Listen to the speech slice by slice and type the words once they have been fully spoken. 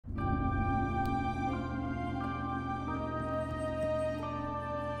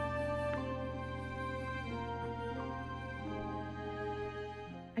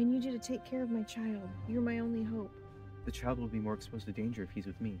I need you to take care of my child. You're my only hope. The child will be more exposed to danger if he's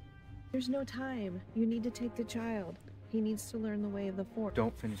with me. There's no time. You need to take the child. He needs to learn the way of the Force.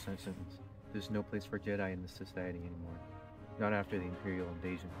 Don't finish that sentence. There's no place for Jedi in this society anymore. Not after the Imperial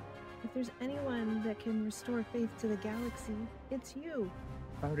invasion. If there's anyone that can restore faith to the galaxy, it's you.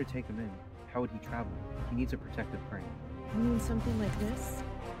 If I were to take him in, how would he travel? He needs a protective frame. You mean something like this?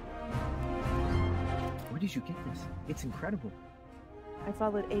 Where did you get this? It's incredible. I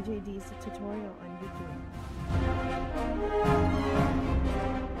followed AJD's tutorial on YouTube.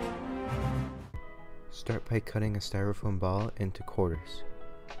 Start by cutting a styrofoam ball into quarters.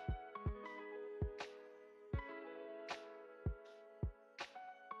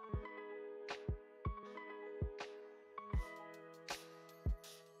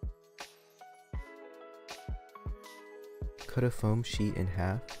 Cut a foam sheet in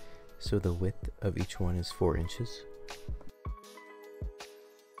half so the width of each one is 4 inches.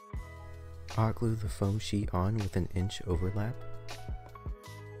 Hot glue the foam sheet on with an inch overlap.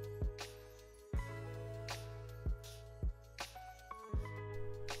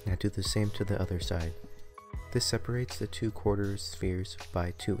 Now do the same to the other side. This separates the 2 quarter spheres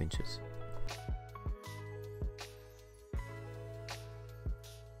by 2 inches.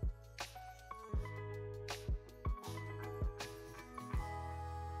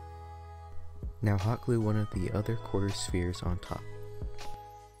 Now hot glue one of the other quarter spheres on top.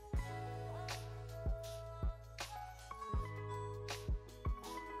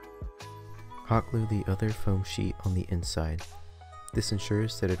 Hot glue the other foam sheet on the inside. This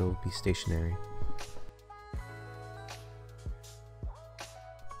ensures that it will be stationary.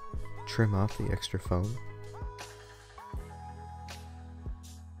 Trim off the extra foam.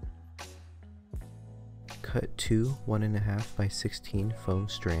 Cut 2 1.5 by 16 foam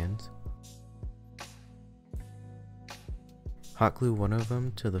strands. Hot glue one of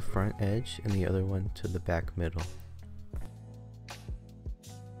them to the front edge and the other one to the back middle.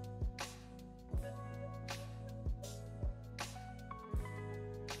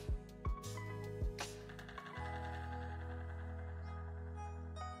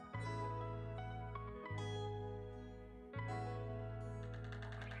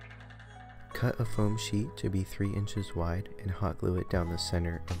 Cut a foam sheet to be 3 inches wide and hot glue it down the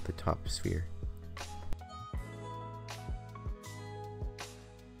center of the top sphere.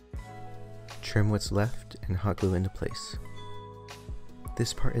 Trim what's left and hot glue into place.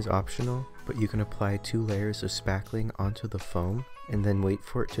 This part is optional, but you can apply 2 layers of spackling onto the foam and then wait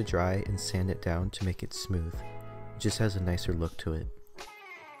for it to dry and sand it down to make it smooth. It just has a nicer look to it.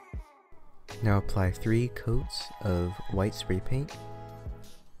 Now apply 3 coats of white spray paint.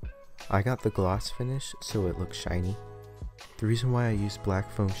 I got the gloss finish so it looks shiny. The reason why I used black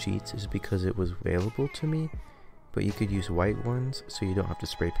foam sheets is because it was available to me, but you could use white ones so you don't have to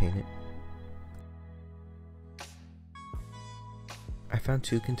spray paint it. I found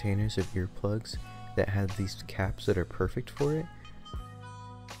 2 containers of earplugs that had these caps that are perfect for it.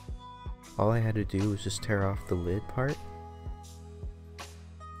 All I had to do was just tear off the lid part,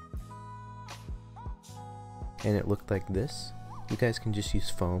 and it looked like this. You guys can just use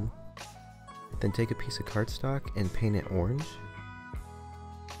foam. Then take a piece of cardstock and paint it orange,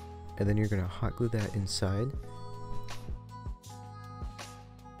 and then you're going to hot glue that inside.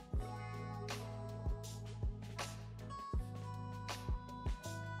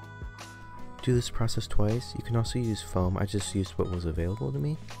 Do this process twice. You can also use foam. I just used what was available to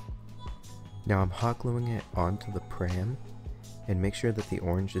me. Now I'm hot gluing it onto the pram, and make sure that the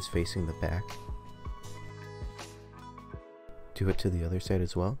orange is facing the back. Do it to the other side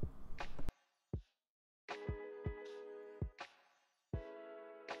as well.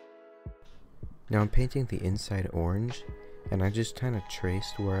 Now I'm painting the inside orange, and I just kind of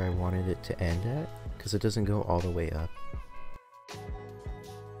traced where I wanted it to end at, because it doesn't go all the way up.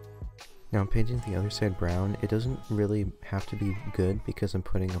 Now I'm painting the other side brown. It doesn't really have to be good because I'm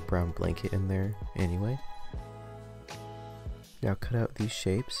putting a brown blanket in there anyway. Now cut out these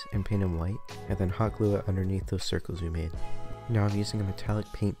shapes and paint them white, and then hot glue it underneath those circles we made. Now I'm using a metallic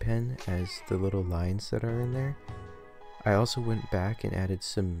paint pen as the little lines that are in there. I also went back and added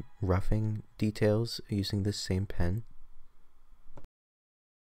some roughing details using this same pen.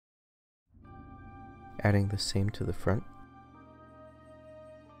 Adding the same to the front.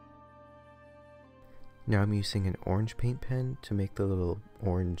 Now I'm using an orange paint pen to make the little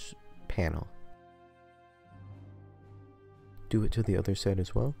orange panel. Do it to the other side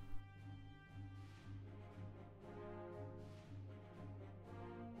as well.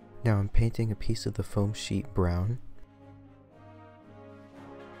 Now I'm painting a piece of the foam sheet brown.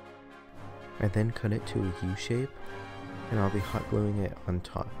 I then cut it to a U shape and I'll be hot gluing it on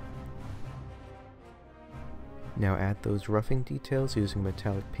top. Now add those roughing details using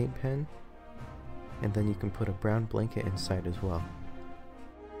metallic paint pen, and then you can put a brown blanket inside as well.